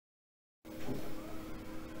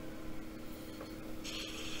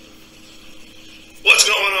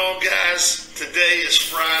guys. Today is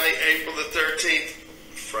Friday, April the 13th.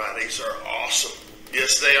 Fridays are awesome.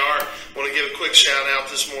 Yes, they are. I want to give a quick shout out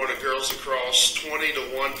this morning to Girls Lacrosse.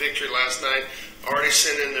 20-1 victory last night. Already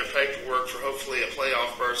sent in their paperwork for hopefully a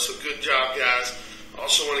playoff berth. So good job, guys.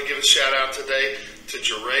 Also want to give a shout out today to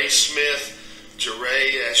Jeray Smith.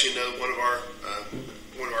 Jeray, as you know, one of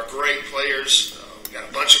our great players. We got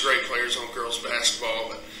a bunch of great players on girls basketball,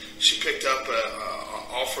 but she picked up an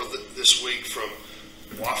offer this week from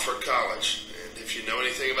Wofford College. And if you know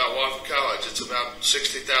anything about Wofford College, it's about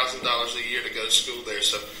 $60,000 a year to go to school there.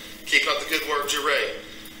 So keep up the good work, Jeray.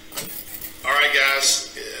 All right,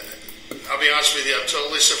 guys. I'll be honest with you, I'm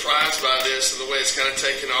totally surprised by this and the way it's kind of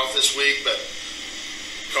taken off this week, but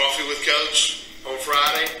Coffee with Coach on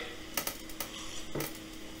Friday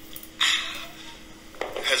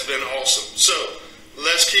has been awesome. So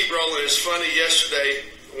let's keep rolling. It's funny, yesterday,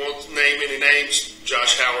 I won't name any names,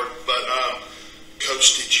 Josh Howard, but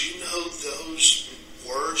Coach, did you know those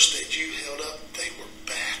words that you held up, they were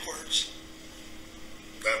backwards?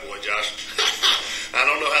 Bad boy, Josh. I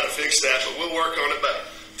don't know how to fix that, but we'll work on it. But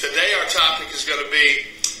today our topic is going to be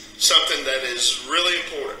something that is really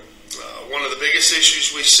important. One of the biggest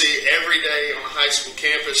issues we see every day on a high school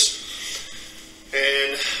campus.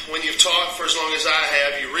 And when you've taught for as long as I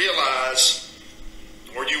have, you realize,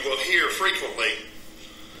 or you will hear frequently,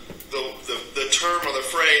 the term or the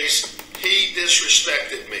phrase, he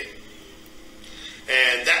disrespected me.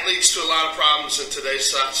 And that leads to a lot of problems in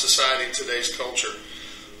today's society, in today's culture.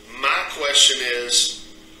 My question is,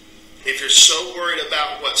 if you're so worried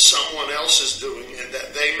about what someone else is doing and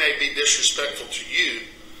that they may be disrespectful to you,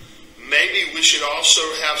 maybe we should also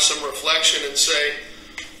have some reflection and say,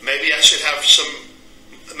 maybe I should have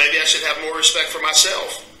more respect for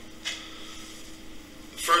myself.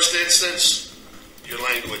 First instance, your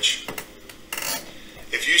language.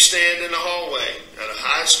 If you stand in the hallway at a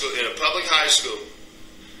high school, in a public high school,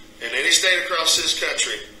 in any state across this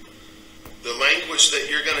country, the language that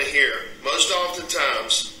you're going to hear most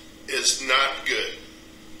oftentimes is not good.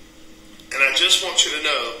 And I just want you to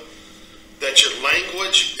know that your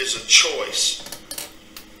language is a choice.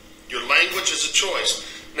 Your language is a choice.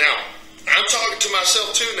 Now, I'm talking to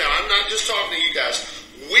myself too now. I'm not just talking to you guys.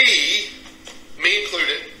 We, me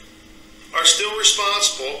included, are still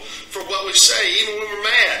responsible for what we say, even when we're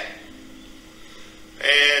mad.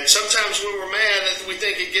 And sometimes when we're mad, we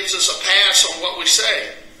think it gives us a pass on what we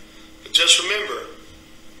say. But just remember,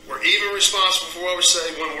 we're even responsible for what we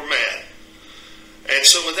say when we're mad. And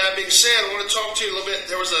so with that being said, I want to talk to you a little bit.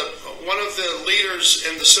 There was one of the leaders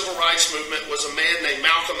in the civil rights movement was a man named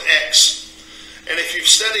Malcolm X. And if you've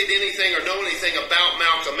studied anything or know anything about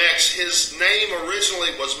Malcolm X, his name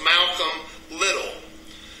originally was Malcolm Little.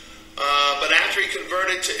 But after he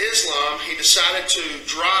converted to Islam, he decided to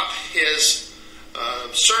drop his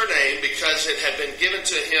surname because it had been given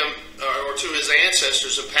to him or to his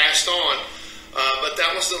ancestors and passed on. But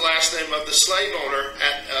that was the last name of the slave owner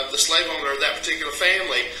of that particular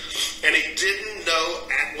family, and he didn't know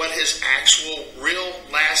what his actual real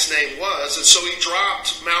last name was, and so he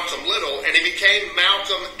dropped Malcolm Little, and he became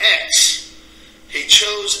Malcolm X. He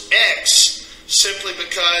chose X simply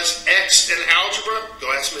because X in algebra,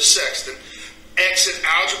 go ask Miss Sexton, X in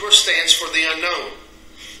algebra stands for the unknown.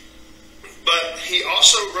 But he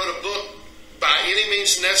also wrote a book, By Any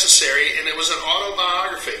Means Necessary, and it was an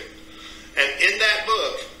autobiography. And in that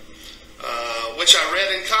book, which I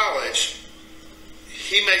read in college,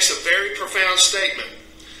 he makes a very profound statement.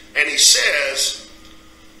 And he says,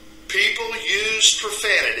 people use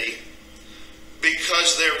profanity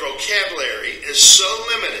because their vocabulary is so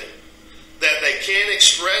limited that they can't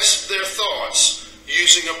express their thoughts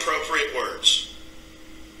using appropriate words.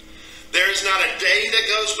 There is not a day that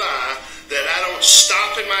goes by that I don't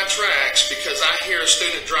stop in my tracks because I hear a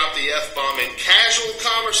student drop the F-bomb in casual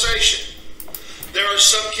conversation. There are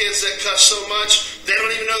some kids that cuss so much, they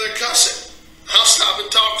don't even know they're cussing. I'll stop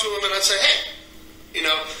and talk to them and I'd say, hey,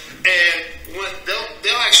 and when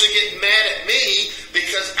they'll actually get mad at me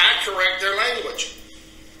because I correct their language.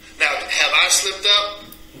 Now, have I slipped up?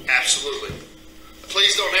 Absolutely.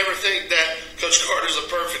 Please don't ever think that Coach Carter's a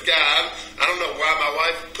perfect guy. I don't know why my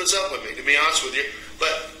wife puts up with me, to be honest with you,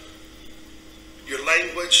 but your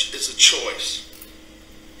language is a choice.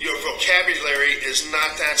 Your vocabulary is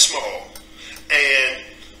not that small. And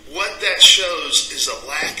what that shows is a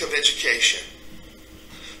lack of education.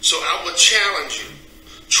 So I would challenge you,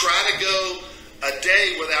 try to go a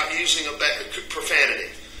day without using a profanity.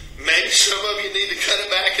 Maybe some of you need to cut it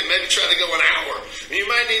back and maybe try to go an hour. You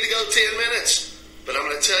might need to go 10 minutes. But I'm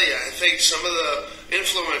going to tell you, I think some of the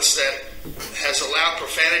influence that has allowed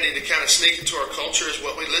profanity to kind of sneak into our culture is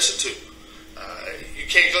what we listen to. You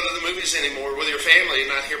can't go to the movies anymore with your family and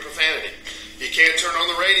not hear profanity. You can't turn on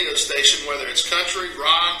the radio station, whether it's country,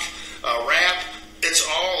 rock, rap. It's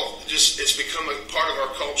all just, it's become a part of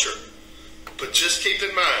our culture. But just keep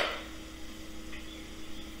in mind,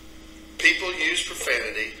 people use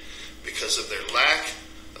profanity because of their lack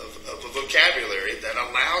of a vocabulary that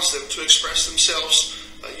allows them to express themselves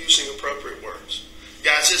using appropriate words.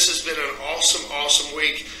 Guys, this has been an awesome, awesome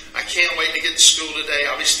week. I can't wait to get to school today.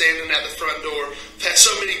 I'll be standing at the front door. I've had so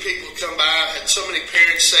many people come by. I've had so many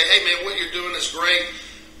parents say, hey man, what you're doing is great.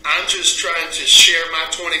 I'm just trying to share my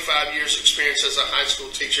 25 years experience as a high school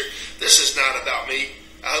teacher. This is not about me.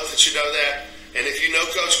 I hope that you know that. And if you know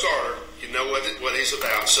Coach Carter, you know what he's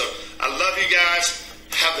about. So I love you guys.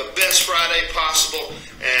 Have the best Friday possible.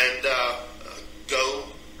 And go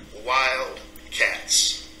Wild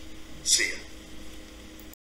Cats. See ya.